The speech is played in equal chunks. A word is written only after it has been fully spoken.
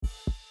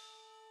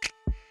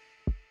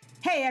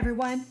Hey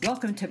everyone,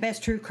 welcome to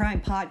Best True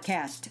Crime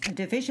Podcast, a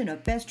division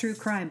of Best True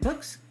Crime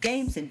Books,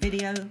 Games, and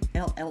Video,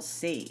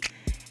 LLC.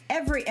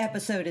 Every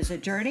episode is a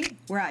journey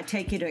where I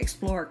take you to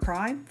explore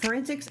crime,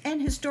 forensics,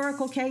 and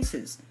historical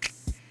cases.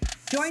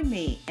 Join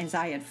me as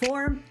I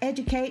inform,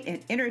 educate,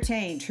 and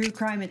entertain true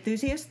crime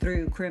enthusiasts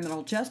through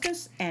criminal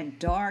justice and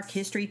dark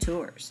history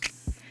tours.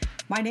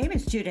 My name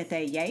is Judith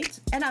A.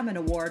 Yates, and I'm an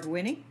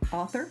award-winning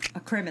author, a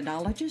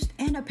criminologist,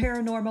 and a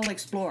paranormal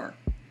explorer.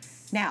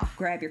 Now,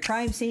 grab your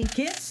crime scene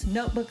kits,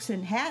 notebooks,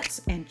 and hats,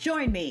 and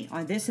join me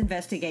on this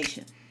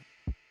investigation.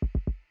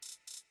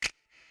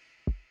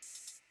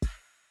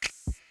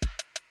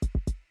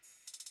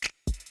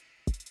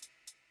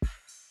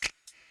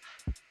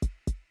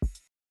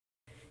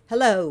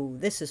 Hello,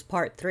 this is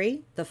part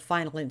 3, the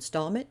final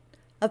installment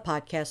of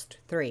podcast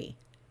 3.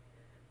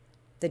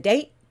 The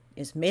date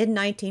is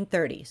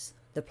mid-1930s.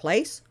 The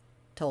place,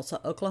 Tulsa,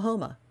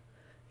 Oklahoma.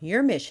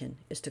 Your mission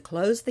is to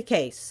close the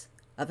case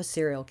of a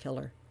serial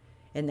killer.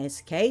 In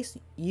this case,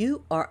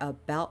 you are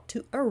about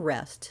to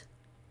arrest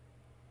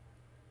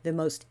the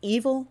most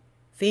evil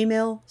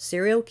female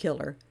serial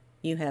killer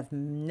you have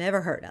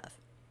never heard of.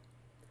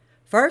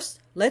 First,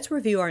 let's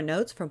review our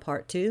notes from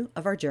part 2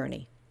 of our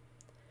journey.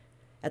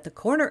 At the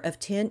corner of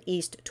 10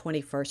 East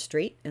 21st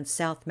Street and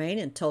South Main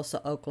in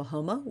Tulsa,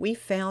 Oklahoma, we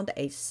found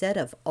a set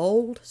of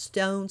old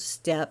stone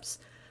steps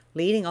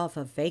leading off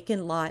a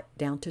vacant lot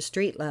down to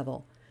street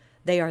level.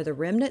 They are the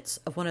remnants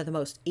of one of the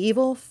most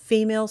evil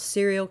female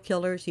serial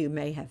killers you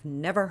may have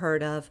never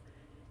heard of,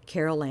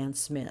 Carolann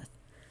Smith.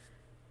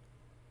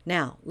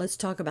 Now, let's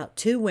talk about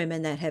two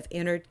women that have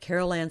entered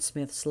Carolann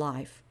Smith's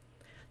life.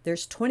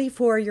 There's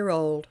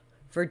 24-year-old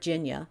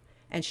Virginia,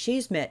 and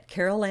she's met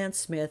Carolann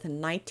Smith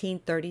in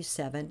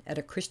 1937 at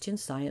a Christian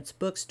Science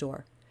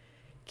bookstore.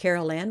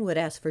 Carolann would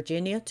ask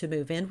Virginia to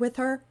move in with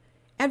her,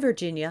 and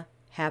Virginia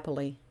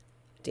happily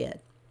did.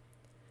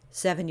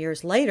 7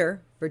 years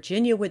later,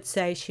 Virginia would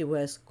say she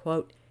was,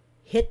 quote,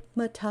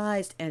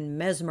 hypnotized and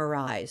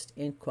mesmerized,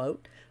 end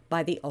quote,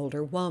 by the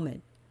older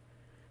woman.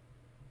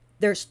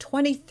 There's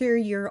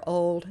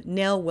 23-year-old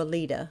Nell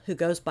Walida, who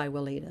goes by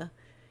Walida,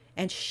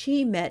 and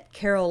she met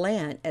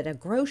Carolann at a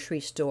grocery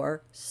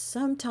store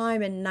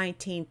sometime in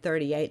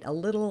 1938,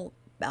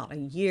 about a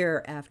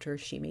year after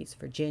she meets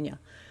Virginia,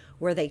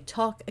 where they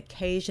talk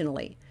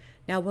occasionally.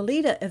 Now,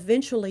 Walida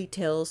eventually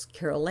tells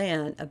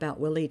Carolann about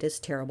Walida's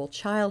terrible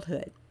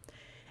childhood.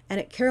 And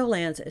at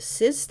Carolann's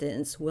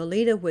assistance,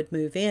 Walida would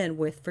move in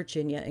with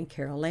Virginia and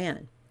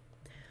Carolann.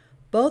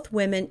 Both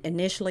women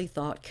initially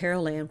thought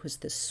Carolann was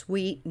the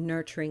sweet,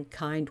 nurturing,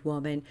 kind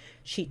woman.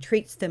 She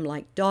treats them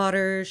like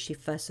daughters. She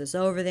fusses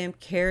over them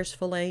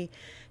carefully,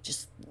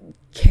 just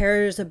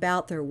cares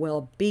about their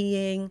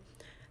well-being.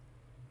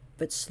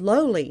 But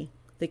slowly,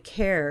 the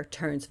care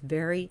turns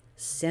very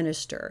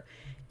sinister.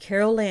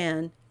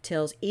 Carolann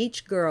tells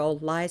each girl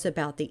lies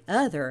about the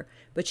other,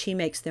 but she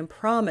makes them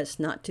promise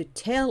not to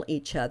tell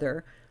each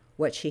other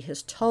what she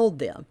has told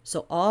them.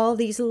 So all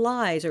these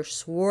lies are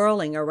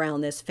swirling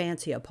around this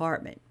fancy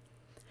apartment.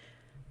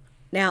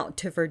 Now,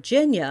 to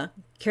Virginia,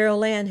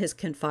 Carolann has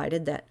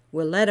confided that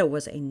Walida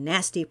was a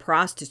nasty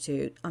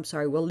prostitute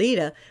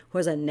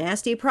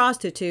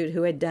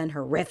who had done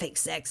horrific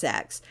sex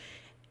acts.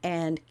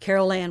 And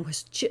Carolann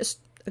was just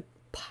a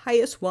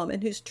pious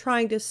woman who's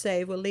trying to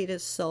save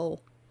Walida's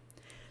soul.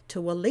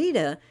 To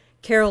Walida,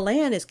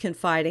 Carolann is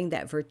confiding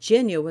that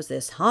Virginia was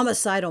this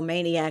homicidal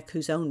maniac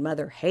whose own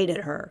mother hated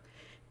her.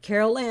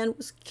 Carolann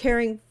was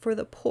caring for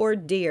the poor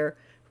dear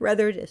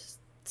rather than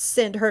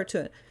send her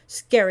to a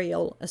scary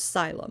old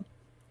asylum.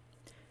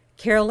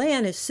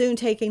 Carolann is soon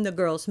taking the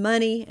girls'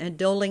 money and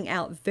doling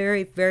out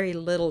very, very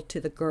little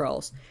to the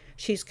girls.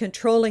 She's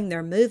controlling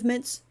their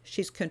movements.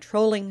 She's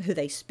controlling who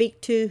they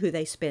speak to, who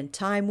they spend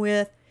time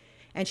with,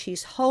 and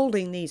she's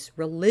holding these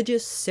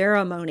religious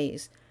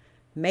ceremonies,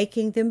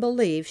 making them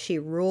believe she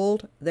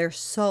ruled their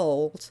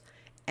souls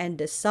and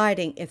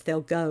deciding if they'll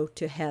go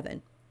to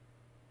heaven.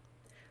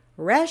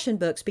 Ration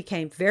books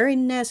became very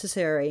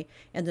necessary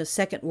in the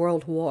Second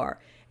World War.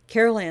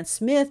 Carolann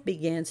Smith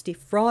begins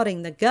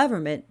defrauding the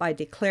government by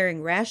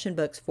declaring ration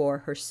books for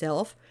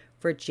herself,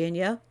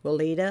 Virginia,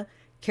 Walida,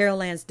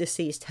 Carolann's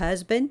deceased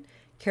husband,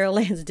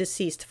 Carolann's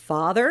deceased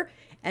father,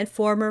 and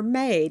former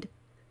maid,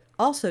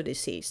 also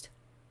deceased.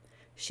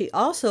 She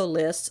also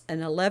lists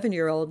an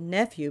 11-year-old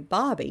nephew,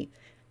 Bobby,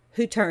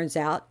 who turns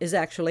out is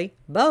actually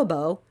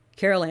Bobo,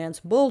 Carolann's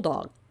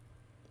bulldog.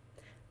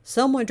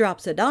 Someone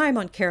drops a dime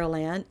on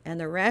Carolann, and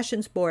the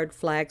Rations Board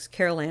flags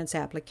Carolann's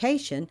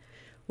application,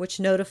 which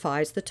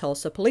notifies the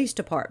Tulsa Police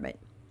Department.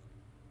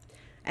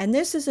 And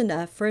this is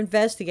enough for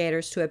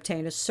investigators to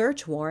obtain a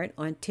search warrant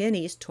on 10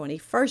 East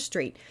 21st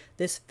Street,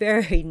 this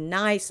very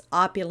nice,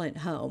 opulent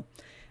home,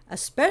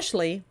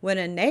 especially when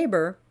a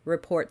neighbor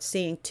reports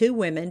seeing two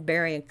women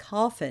burying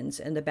coffins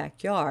in the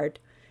backyard,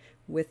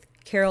 with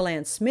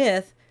Carolann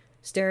Smith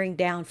staring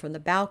down from the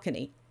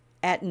balcony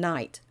at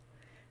night.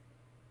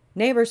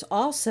 Neighbors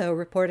also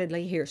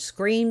reportedly hear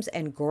screams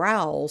and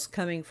growls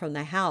coming from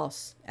the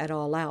house at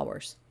all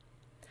hours.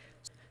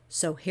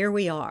 So here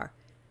we are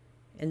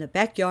in the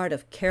backyard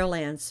of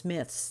Carolann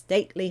Smith's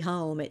stately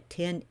home at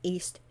 10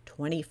 East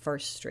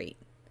 21st Street.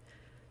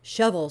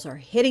 Shovels are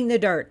hitting the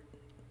dirt.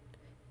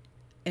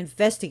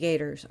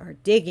 Investigators are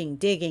digging.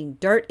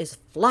 Dirt is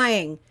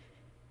flying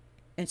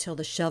until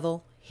the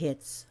shovel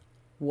hits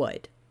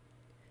wood.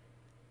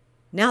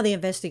 Now the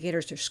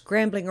investigators are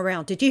scrambling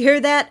around. Did you hear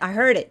that? I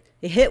heard it.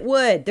 It hit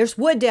wood. There's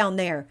wood down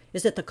there.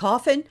 Is it the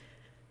coffin?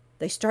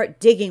 They start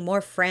digging,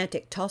 more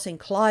frantic, tossing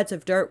clods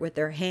of dirt with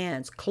their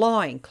hands,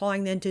 clawing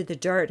into the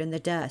dirt and the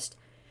dust,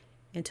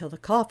 until the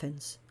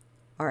coffins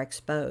are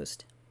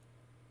exposed.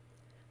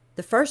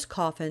 The first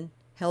coffin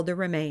held the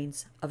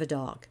remains of a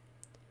dog.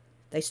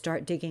 They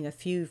start digging a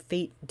few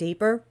feet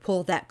deeper,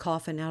 pull that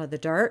coffin out of the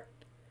dirt,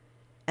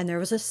 and there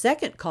was a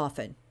second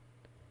coffin.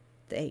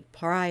 They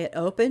pry it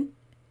open,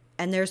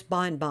 and there's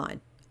Bon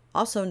Bon,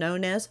 also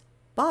known as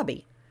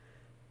Bobby.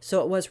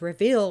 So it was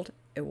revealed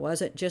it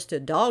wasn't just a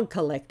dog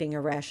collecting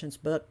a rations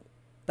book,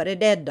 but a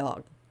dead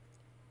dog.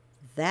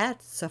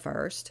 That's a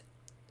first.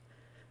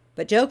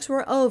 But jokes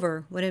were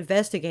over when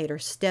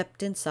investigators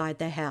stepped inside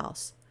the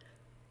house.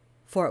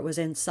 For it was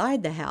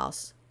inside the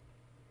house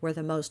where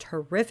the most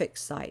horrific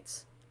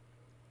sights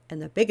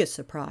and the biggest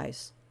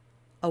surprise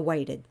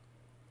awaited.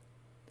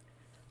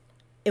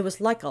 It was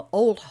like an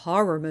old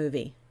horror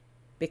movie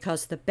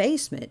because the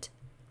basement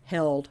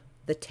held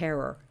the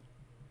terror.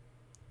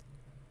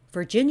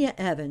 Virginia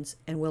Evans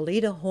and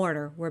Willita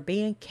Horner were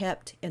being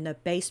kept in the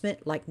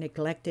basement like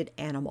neglected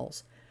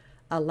animals,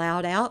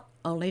 allowed out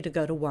only to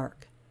go to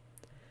work.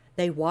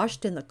 They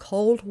washed in the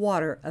cold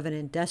water of an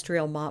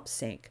industrial mop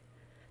sink.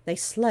 They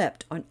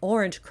slept on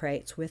orange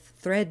crates with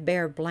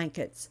threadbare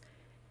blankets,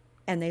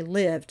 and they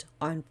lived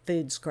on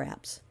food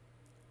scraps.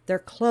 Their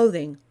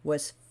clothing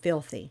was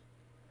filthy.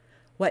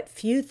 What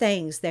few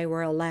things they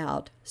were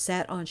allowed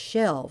sat on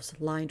shelves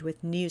lined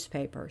with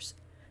newspapers.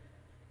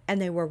 And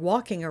they were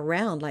walking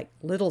around like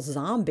little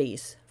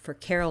zombies for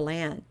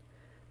Carolann,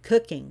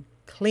 cooking,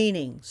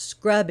 cleaning,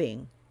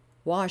 scrubbing,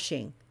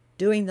 washing,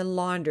 doing the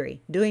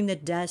laundry, doing the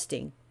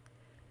dusting.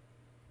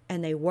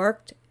 And they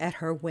worked at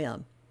her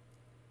whim.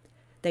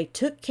 They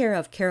took care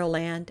of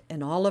Carolann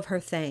and all of her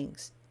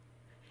things.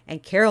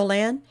 And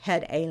Carolann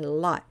had a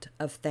lot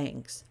of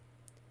things.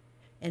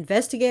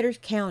 Investigators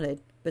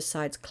counted,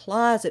 besides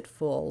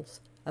closetfuls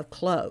of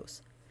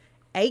clothes,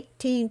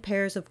 18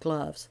 pairs of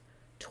gloves,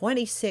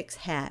 26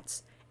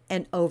 hats,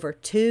 and over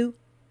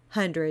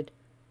 200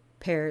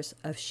 pairs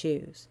of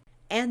shoes.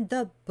 And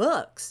the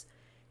books!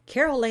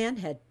 Carolann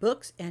had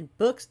books and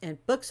books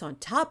and books on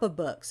top of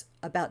books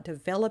about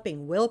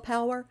developing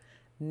willpower,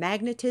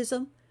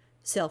 magnetism,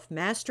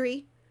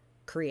 self-mastery,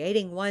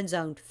 creating one's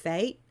own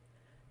fate,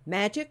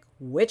 magic,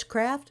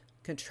 witchcraft,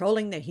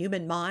 controlling the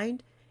human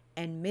mind,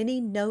 and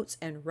many notes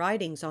and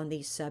writings on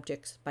these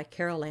subjects by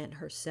Carolann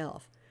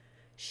herself.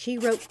 She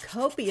wrote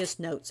copious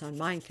notes on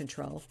mind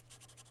control.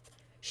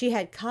 She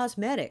had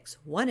cosmetics,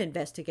 one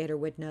investigator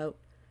would note,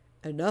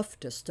 enough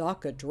to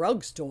stock a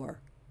drugstore.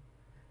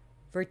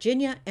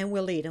 Virginia and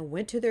Willita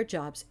went to their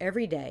jobs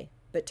every day,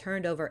 but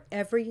turned over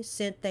every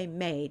cent they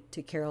made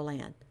to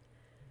Carolann.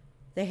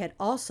 They had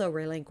also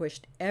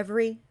relinquished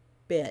every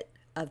bit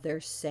of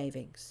their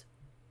savings.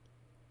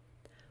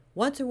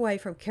 Once away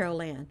from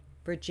Carolann,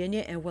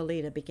 Virginia and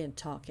Willita began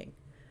talking.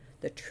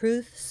 The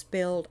truth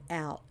spilled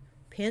out,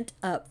 pent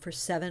up for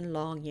 7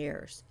 long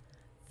years.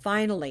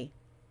 Finally,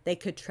 they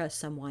could trust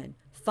someone.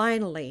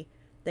 Finally,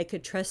 they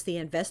could trust the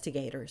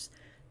investigators.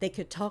 They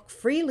could talk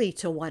freely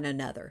to one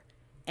another.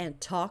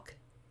 And talk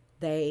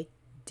they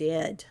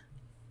did.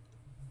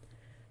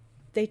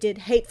 They did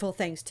hateful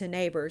things to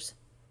neighbors.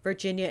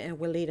 Virginia and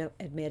Willita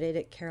admitted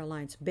at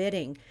Carolann's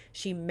bidding.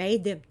 She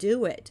made them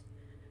do it.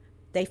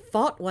 They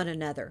fought one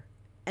another,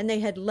 and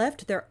they had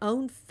left their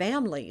own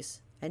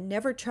families and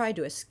never tried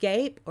to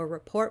escape or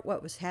report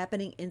what was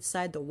happening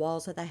inside the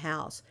walls of the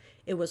house.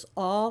 It was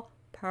all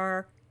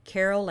per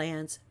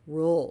Carolann's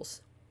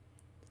rules.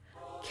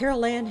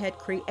 Carolann had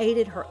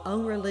created her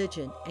own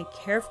religion and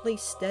carefully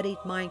studied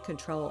mind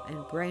control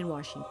and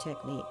brainwashing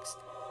techniques.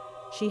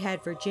 She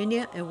had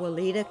Virginia and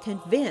Willita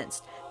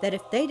convinced that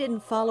if they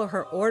didn't follow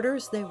her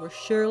orders, they were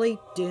surely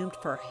doomed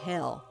for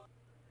hell.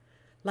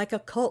 Like a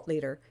cult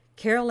leader,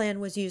 Carolann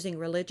was using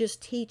religious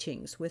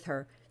teachings with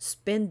her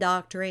spin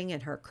doctoring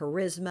and her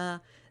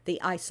charisma,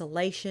 the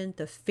isolation,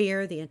 the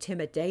fear, the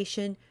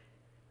intimidation.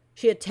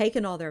 She had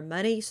taken all their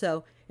money,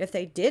 so if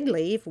they did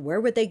leave, where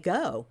would they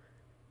go?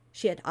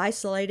 She had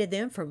isolated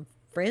them from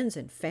friends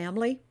and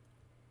family.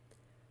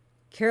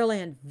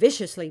 Carolann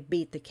viciously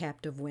beat the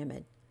captive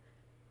women.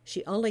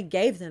 She only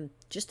gave them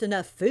just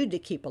enough food to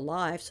keep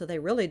alive, so they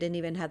really didn't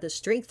even have the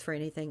strength for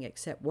anything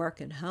except work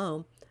and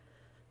home.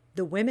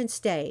 The women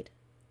stayed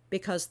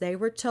because they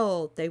were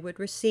told they would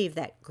receive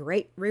that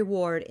great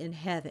reward in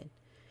heaven.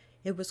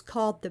 It was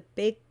called the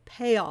Big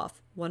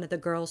Payoff, one of the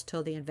girls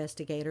told the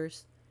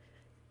investigators.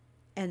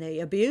 And the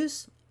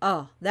abuse?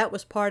 Oh, that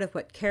was part of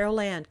what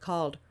Carolann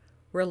called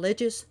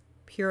religious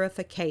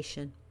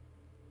purification.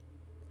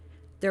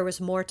 There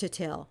was more to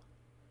tell,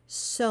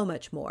 so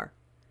much more.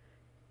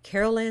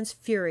 Carolann's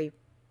fury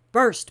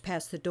burst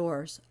past the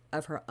doors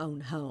of her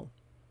own home.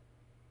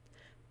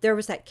 There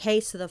was that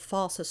case of the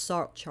false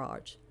assault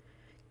charge.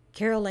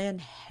 Carolann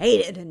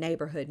hated a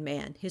neighborhood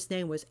man. His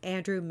name was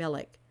Andrew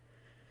Millick.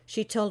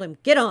 She told him,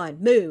 "Get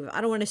on, move,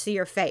 I don't want to see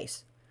your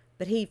face."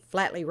 But he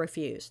flatly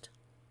refused.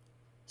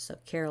 So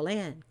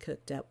Carolann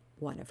cooked up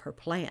one of her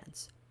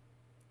plans.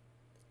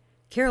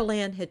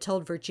 Carolann had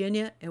told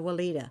Virginia and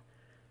Willita,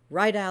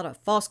 "Write out a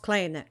false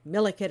claim that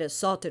Millick had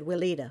assaulted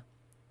Willita."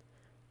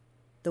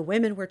 The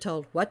women were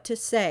told what to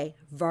say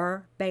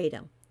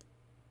verbatim,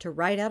 to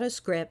write out a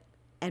script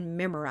and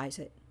memorize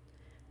it.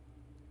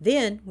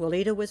 Then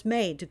Willita was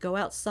made to go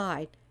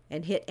outside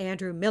and hit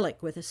Andrew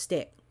Millick with a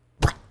stick.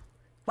 Whack,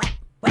 whack,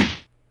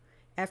 whack.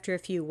 After a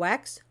few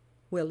whacks,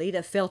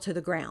 Willita fell to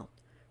the ground.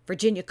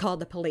 Virginia called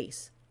the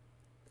police.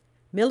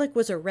 Millick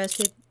was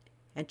arrested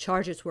and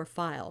charges were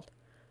filed.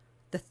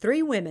 The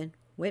three women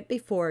went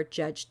before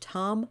Judge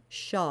Tom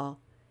Shaw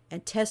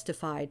and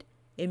testified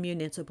in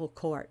municipal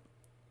court.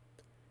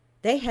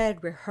 They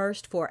had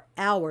rehearsed for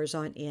hours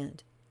on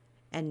end,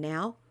 and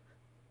now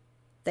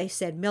they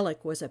said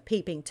Millick was a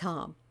peeping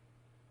Tom.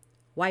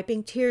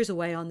 Wiping tears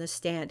away on the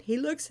stand, "He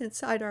looks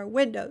inside our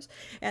windows,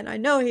 and I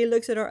know he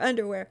looks at our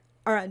underwear,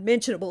 our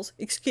unmentionables,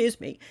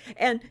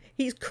 and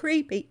he's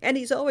creepy, and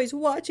he's always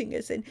watching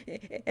us, and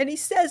he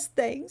says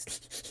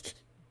things."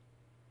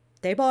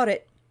 They bought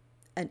it.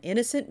 An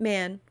innocent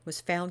man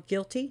was found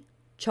guilty,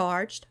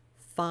 charged,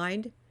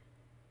 fined,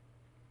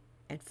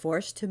 and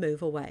forced to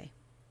move away.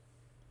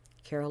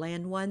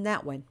 Carolann won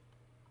that one.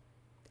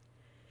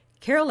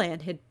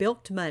 Carolann had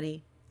bilked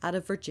money out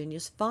of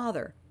Virginia's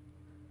father.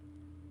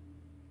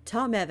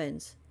 Tom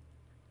Evans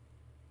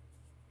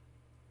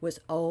was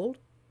old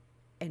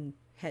and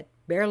had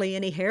barely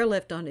any hair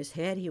left on his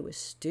head. He was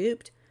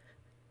stooped.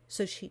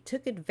 So she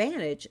took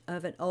advantage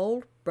of an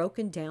old,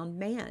 broken-down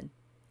man.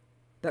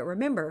 But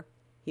remember,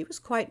 he was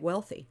quite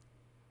wealthy.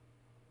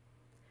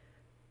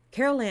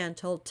 Carolann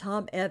told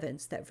Tom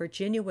Evans that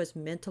Virginia was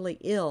mentally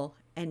ill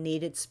and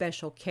needed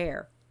special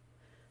care.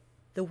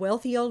 The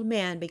wealthy old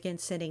man began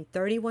sending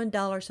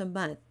 $31 a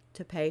month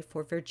to pay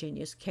for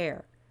Virginia's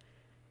care,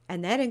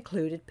 and that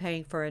included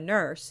paying for a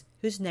nurse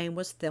whose name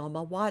was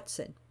Thelma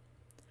Watson.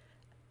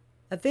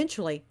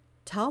 Eventually,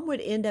 Tom would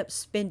end up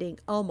spending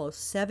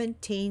almost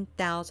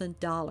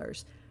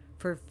 $17,000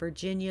 for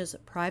Virginia's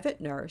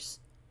private nurse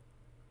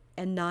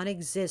and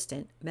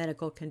non-existent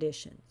medical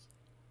conditions.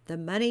 The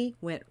money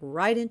went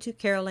right into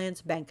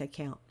Carolann's bank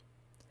account.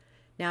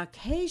 Now,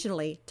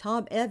 occasionally,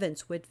 Tom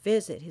Evans would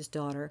visit his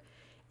daughter,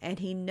 and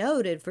he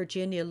noted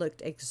Virginia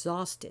looked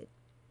exhausted.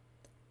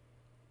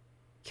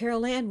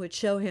 Carolann would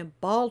show him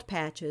bald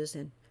patches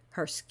and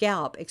her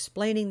scalp,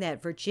 explaining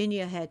that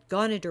Virginia had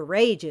gone into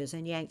rages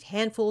and yanked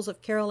handfuls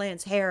of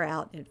Carolann's hair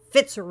out in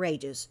fits of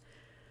rages.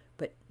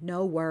 But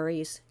no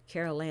worries,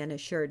 Carolann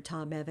assured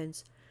Tom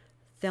Evans.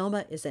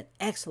 Thelma is an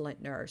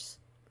excellent nurse.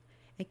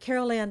 And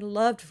Carolann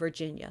loved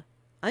Virginia,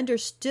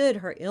 understood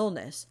her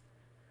illness,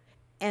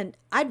 and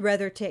I'd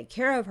rather take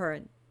care of her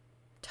and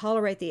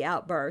tolerate the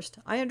outburst.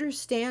 I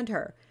understand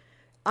her.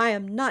 I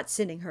am not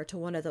sending her to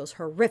one of those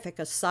horrific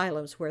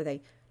asylums where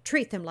they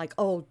treat them like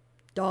old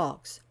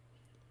dogs.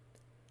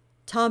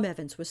 Tom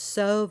Evans was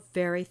so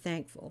very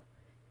thankful,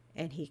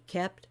 and he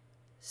kept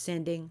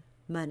sending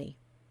money.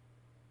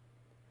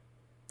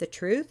 The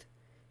truth?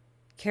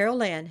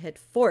 Carolann had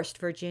forced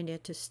Virginia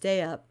to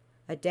stay up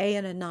a day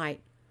and a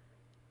night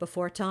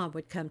before Tom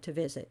would come to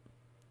visit.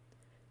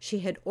 She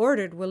had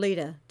ordered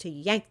Willita to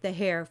yank the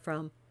hair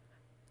from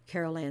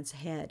Carolann's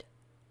head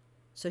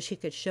so she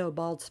could show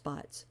bald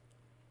spots.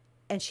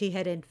 And she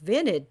had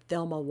invented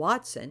Thelma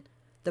Watson,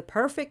 the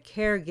perfect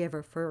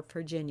caregiver for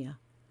Virginia.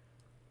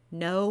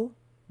 No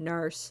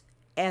nurse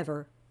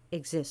ever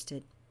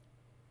existed.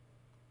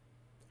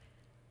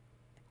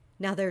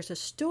 Now there's a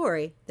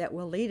story that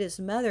Willita's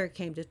mother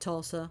came to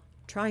Tulsa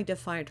trying to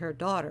find her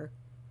daughter,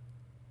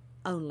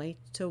 only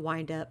to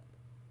wind up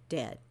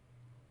dead.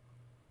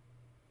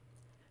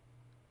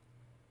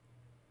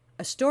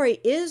 A story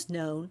is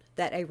known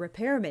that a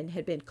repairman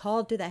had been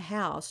called to the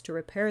house to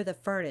repair the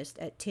furnace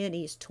at 10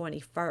 East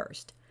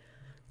 21st.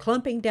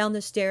 Clumping down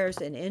the stairs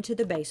and into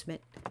the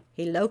basement,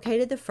 he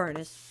located the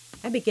furnace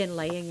and began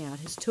laying out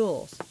his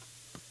tools.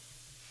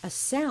 A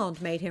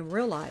sound made him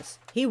realize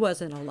he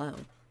wasn't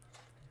alone.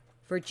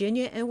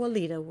 Virginia and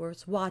Willita were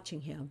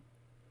watching him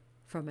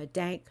from a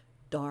dank,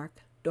 dark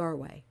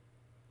doorway.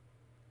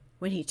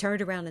 When he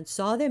turned around and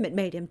saw them, it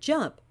made him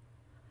jump.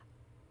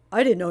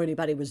 "I didn't know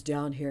anybody was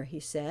down here," he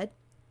said.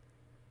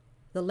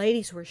 The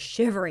ladies were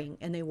shivering,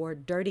 and they wore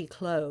dirty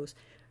clothes,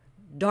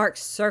 dark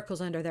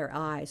circles under their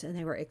eyes, and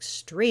they were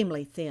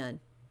extremely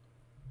thin.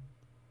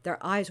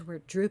 Their eyes were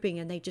drooping,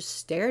 and they just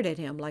stared at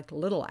him like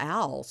little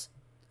owls.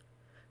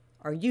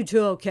 "Are you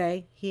two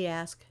okay?" he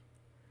asked.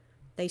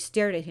 They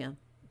stared at him.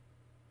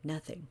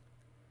 Nothing.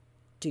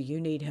 "Do you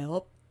need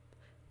help?"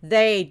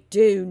 "They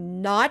do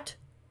not,"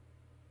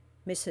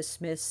 Mrs.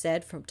 Smith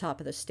said from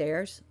top of the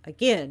stairs,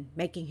 again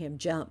making him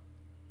jump.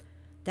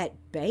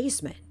 That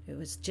basement, it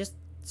was just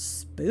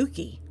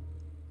spooky.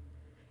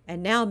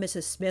 And now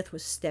Mrs. Smith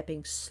was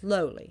stepping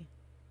slowly,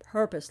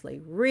 purposely,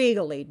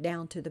 regally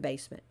down to the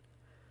basement.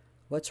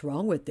 "What's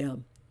wrong with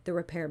them?" the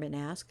repairman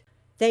asked.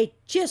 "They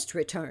just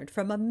returned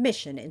from a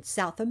mission in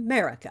South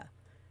America,"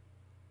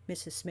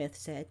 Mrs. Smith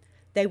said.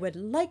 "They would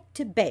like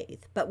to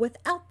bathe, but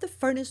without the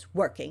furnace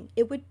working,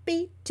 it would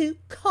be too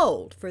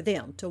cold for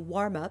them to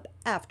warm up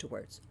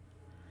afterwards."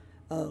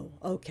 "Oh,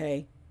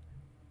 okay."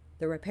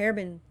 The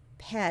repairman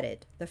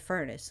patted the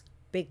furnace,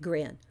 big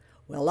grin.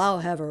 "Well, I'll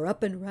have her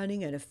up and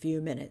running in a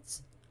few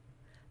minutes."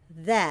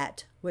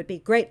 "That would be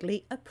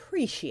greatly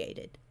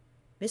appreciated."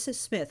 Mrs.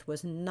 Smith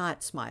was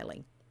not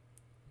smiling.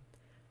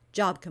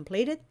 Job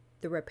completed,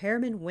 the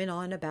repairman went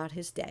on about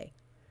his day.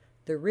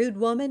 The rude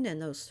woman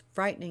and those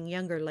frightening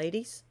younger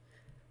ladies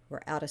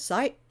were out of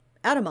sight,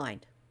 out of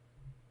mind,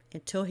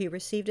 until he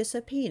received a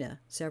subpoena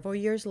several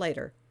years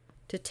later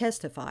to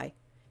testify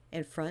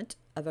in front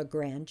of a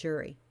grand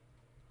jury.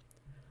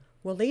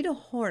 Welita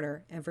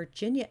Horner and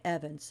Virginia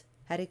Evans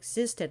had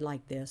existed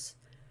like this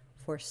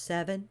for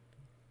 7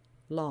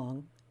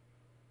 long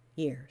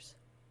years.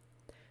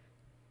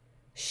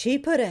 "She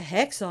put a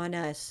hex on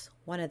us,"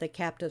 one of the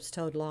captives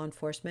told law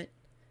enforcement.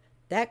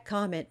 That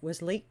comment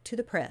was leaked to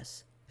the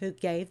press, who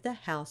gave the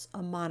house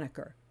a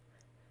moniker.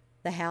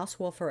 The house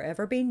will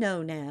forever be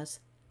known as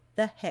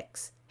the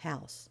Hex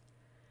House.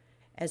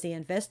 As the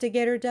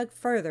investigator dug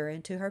further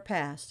into her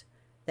past,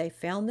 they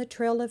found the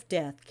trail of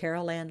death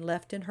Carolann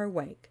left in her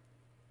wake,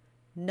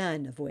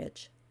 none of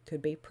which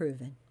could be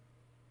proven.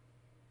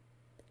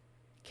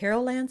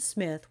 Carolann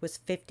Smith was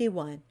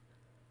 51,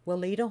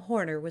 Welita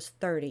Horner was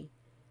 30,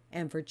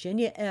 and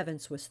Virginia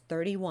Evans was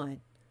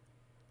 31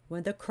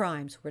 when the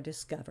crimes were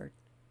discovered.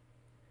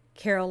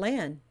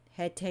 Carolann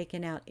had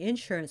taken out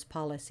insurance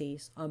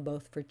policies on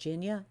both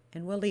Virginia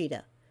and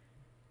Welita,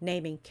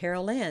 naming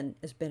Carolann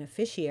as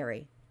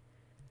beneficiary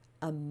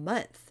a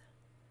month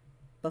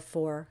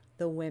before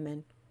the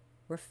women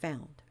were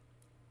found.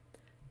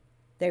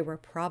 They were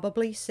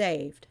probably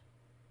saved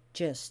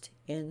just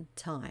in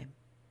time.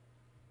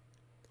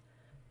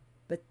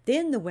 But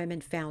then the women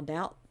found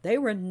out they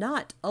were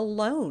not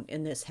alone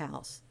in this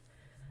house.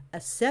 A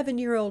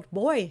 7-year-old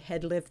boy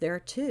had lived there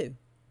too.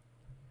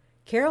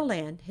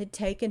 Carolann had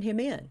taken him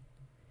in.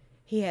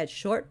 He had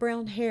short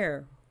brown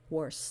hair,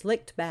 wore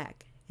slicked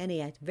back, and he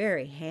had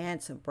very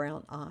handsome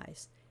brown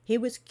eyes. He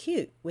was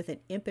cute with an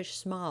impish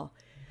smile.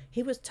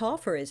 He was tall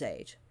for his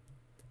age.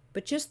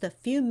 But just a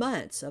few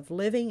months of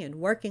living and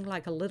working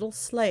like a little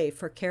slave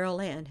for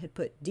Carolann had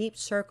put deep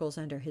circles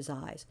under his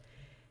eyes,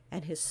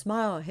 and his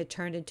smile had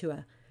turned into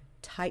a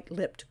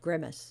tight-lipped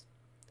grimace.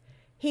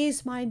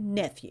 "He's my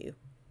nephew,"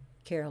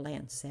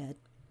 Carolann said.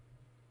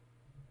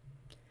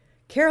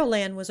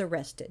 Carolann was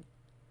arrested.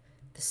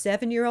 The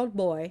 7-year-old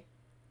boy,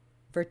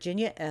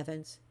 Virginia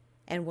Evans,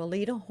 and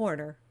Welita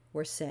Horner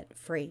were set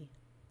free.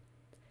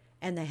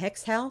 And the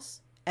Hex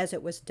House, as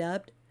it was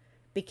dubbed,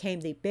 became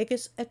the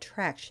biggest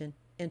attraction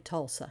in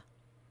Tulsa.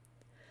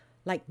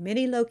 Like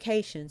many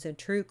locations in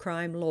true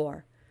crime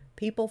lore,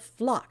 people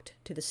flocked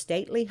to the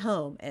stately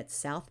home at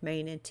South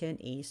Main and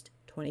 10 East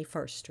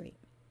 21st Street.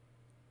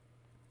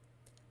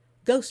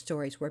 Ghost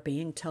stories were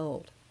being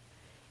told.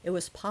 It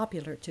was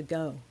popular to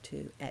go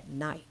to at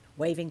night,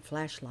 waving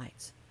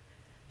flashlights.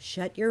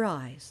 Shut your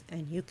eyes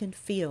and you can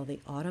feel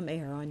the autumn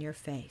air on your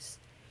face.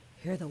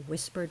 Hear the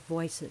whispered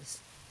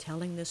voices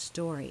telling the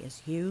story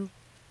as you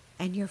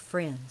and your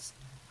friends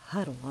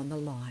huddle on the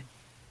lawn.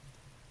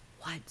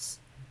 Once,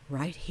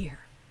 right here,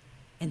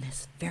 in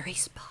this very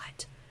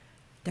spot,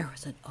 there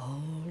was an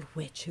old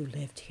witch who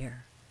lived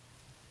here.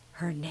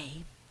 Her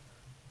name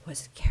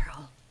was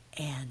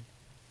Carolann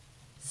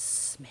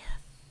Smith.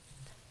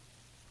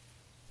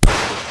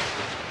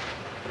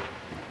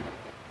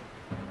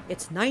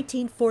 It's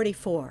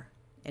 1944,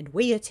 and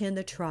we attend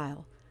the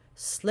trial,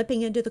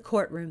 slipping into the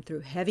courtroom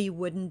through heavy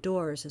wooden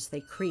doors as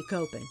they creak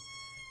open,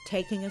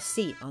 taking a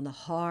seat on the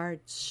hard,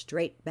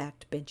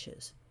 straight-backed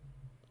benches.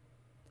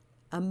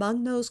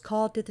 Among those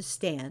called to the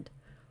stand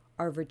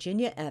are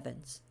Virginia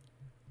Evans,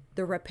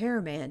 the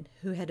repairman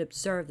who had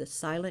observed the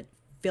silent,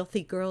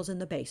 filthy girls in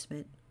the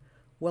basement,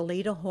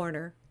 Welita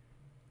Horner,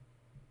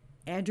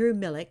 Andrew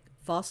Millick,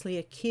 falsely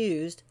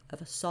accused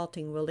of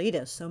assaulting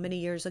Welita so many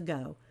years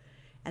ago,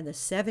 and the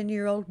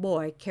 7-year-old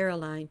boy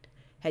Carolann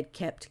had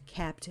kept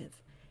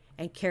captive,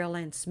 and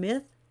Carolann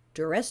Smith,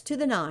 dressed to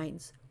the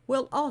nines,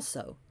 will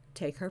also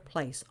take her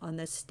place on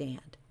the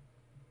stand.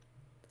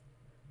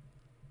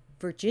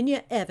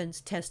 Virginia Evans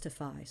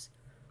testifies,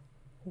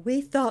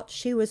 "We thought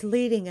she was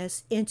leading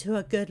us into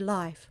a good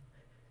life.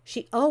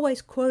 She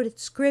always quoted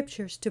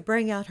scriptures to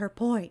bring out her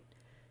point.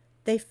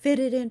 They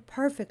fitted in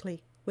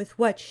perfectly with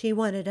what she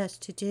wanted us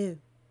to do."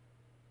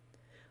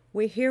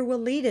 We hear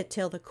Welita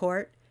tell the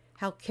court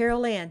how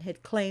Carolann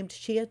had claimed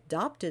she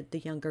adopted the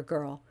younger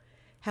girl,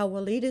 how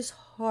Welita's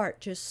heart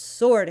just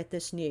soared at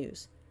this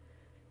news.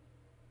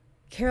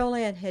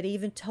 Carolann had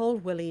even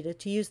told Welita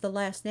to use the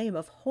last name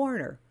of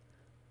Horner.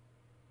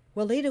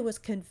 Welita was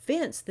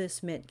convinced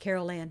this meant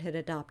Carolann had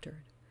adopted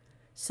her.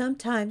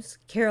 Sometimes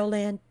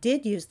Carolann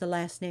did use the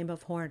last name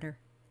of Horner.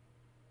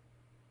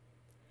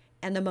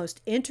 And the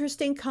most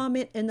interesting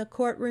comment in the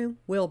courtroom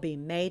will be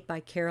made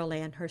by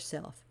Carolann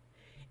herself.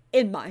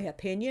 "In my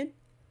opinion,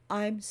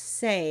 I'm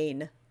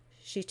sane,"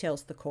 she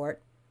tells the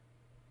court.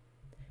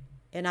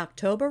 In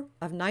October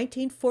of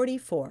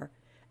 1944,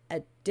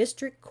 a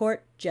district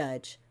court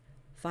judge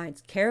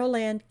finds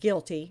Carolann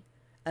guilty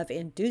of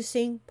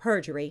inducing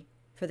perjury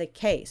for the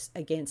case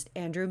against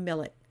Andrew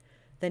Millett,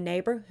 the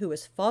neighbor who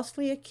was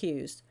falsely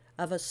accused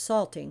of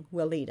assaulting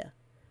Willita.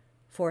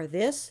 For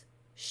this,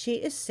 she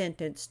is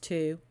sentenced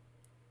to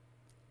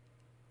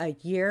a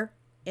year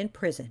in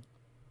prison.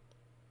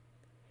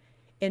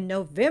 In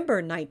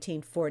November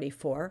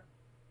 1944,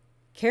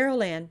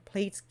 Carolann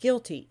pleads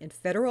guilty in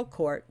federal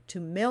court to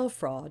mail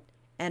fraud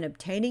and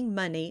obtaining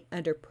money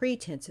under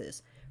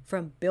pretenses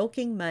from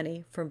bilking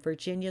money from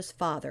Virginia's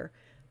father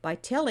by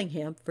telling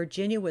him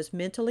Virginia was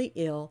mentally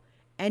ill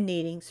and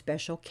needing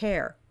special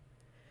care.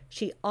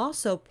 She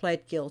also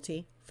pled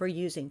guilty for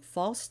using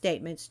false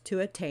statements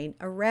to obtain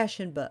a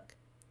ration book.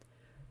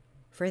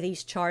 For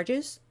these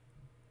charges,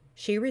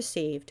 she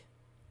received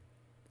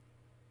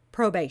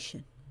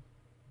probation.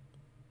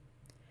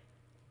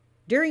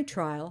 During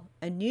trial,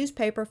 a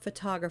newspaper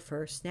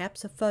photographer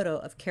snaps a photo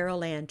of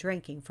Carolann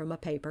drinking from a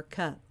paper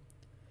cup.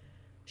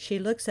 She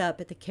looks up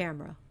at the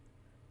camera.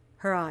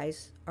 Her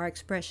eyes are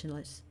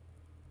expressionless.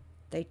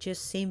 They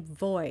just seem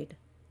void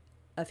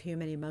of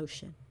human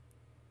emotion.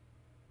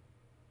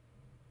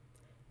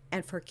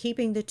 And for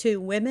keeping the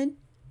two women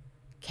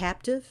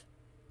captive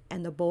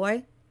and the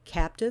boy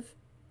captive,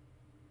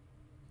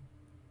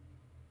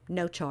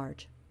 no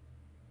charge.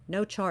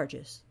 No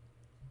charges.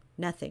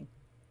 Nothing.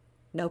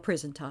 No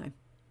prison time.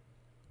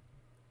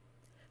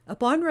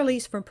 Upon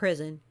release from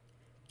prison,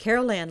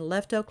 Carolann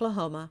left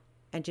Oklahoma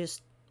and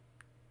just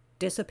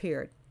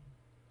disappeared.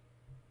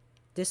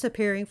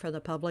 Disappearing from the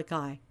public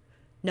eye.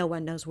 No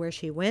one knows where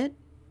she went.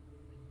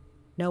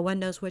 No one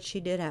knows what she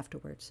did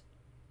afterwards.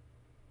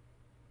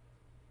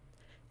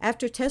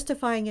 After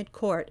testifying in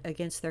court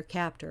against their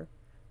captor,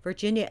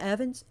 Virginia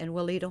Evans and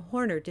Willita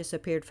Horner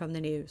disappeared from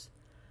the news,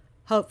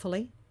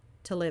 hopefully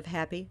to live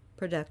happy,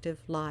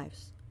 productive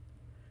lives.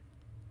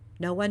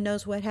 No one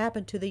knows what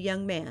happened to the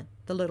young man,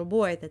 the little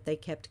boy that they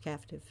kept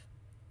captive.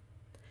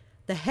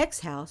 The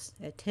Hex House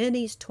at 10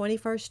 East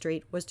 21st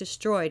Street was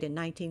destroyed in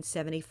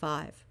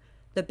 1975,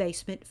 the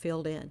basement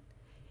filled in.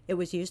 It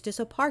was used as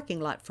a parking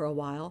lot for a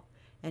while,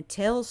 and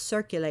tales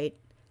circulate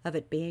of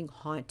it being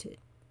haunted.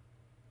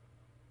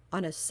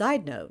 On a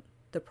side note,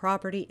 the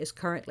property is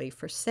currently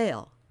for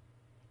sale,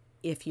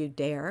 if you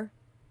dare.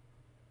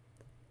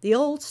 The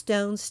old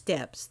stone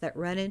steps that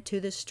run into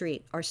the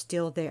street are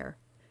still there,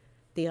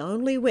 the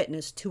only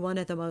witness to one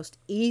of the most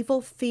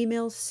evil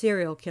female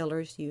serial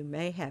killers you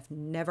may have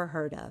never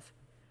heard of,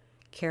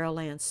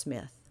 Carolann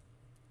Smith.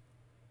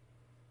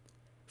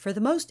 For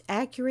the most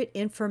accurate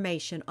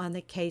information on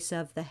the case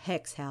of the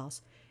Hex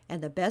House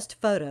and the best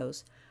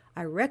photos,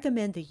 I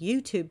recommend the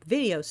YouTube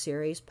video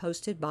series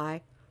posted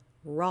by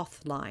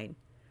Rothline,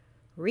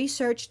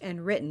 researched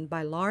and written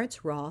by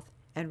Lawrence Roth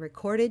and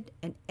recorded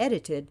and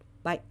edited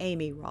by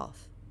Amy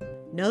Roth.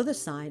 Know the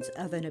signs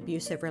of an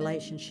abusive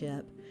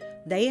relationship.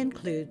 They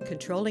include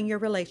controlling your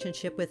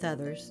relationship with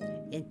others,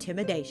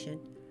 intimidation,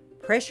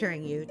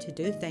 pressuring you to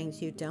do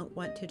things you don't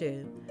want to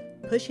do,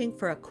 pushing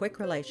for a quick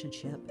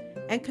relationship,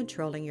 and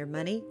controlling your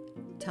money,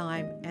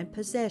 time, and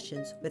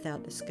possessions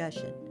without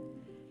discussion.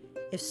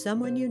 If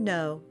someone you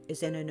know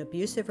is in an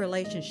abusive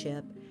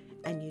relationship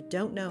and you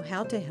don't know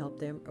how to help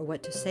them or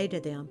what to say to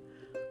them,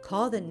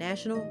 call the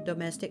National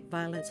Domestic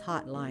Violence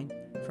Hotline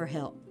for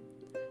help.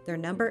 Their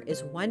number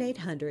is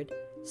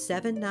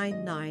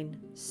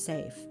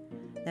 1-800-799-SAFE.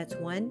 That's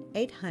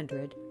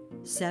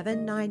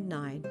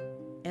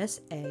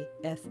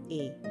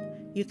 1-800-799-SAFE.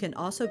 You can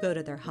also go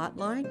to their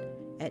hotline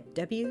at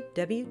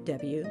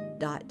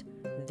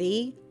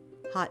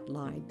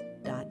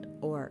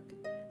www.thehotline.org.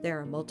 They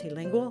are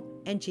multilingual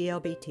and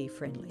GLBT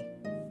friendly.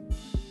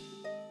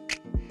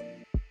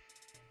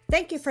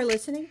 Thank you for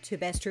listening to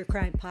Best True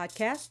Crime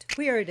Podcast.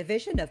 We are a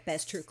division of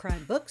Best True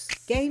Crime Books,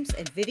 Games,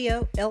 and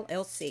Video,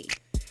 LLC.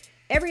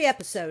 Every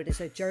episode is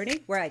a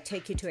journey where I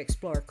take you to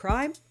explore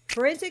crime,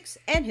 forensics,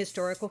 and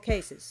historical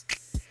cases.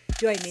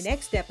 Join me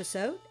next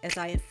episode as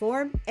I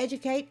inform,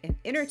 educate, and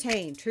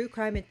entertain true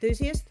crime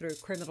enthusiasts through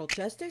criminal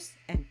justice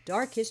and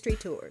dark history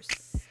tours.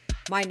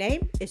 My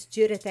name is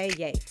Judith A.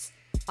 Yates.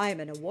 I am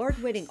an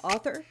award-winning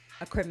author,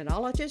 a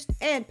criminologist,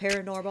 and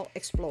paranormal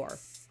explorer.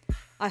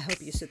 I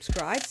hope you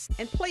subscribe,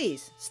 and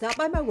please stop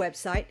by my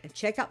website and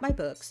check out my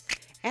books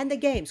and the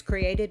games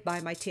created by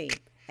my team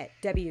at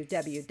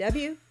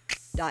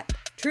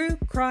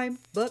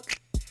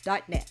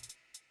www.truecrimebook.net.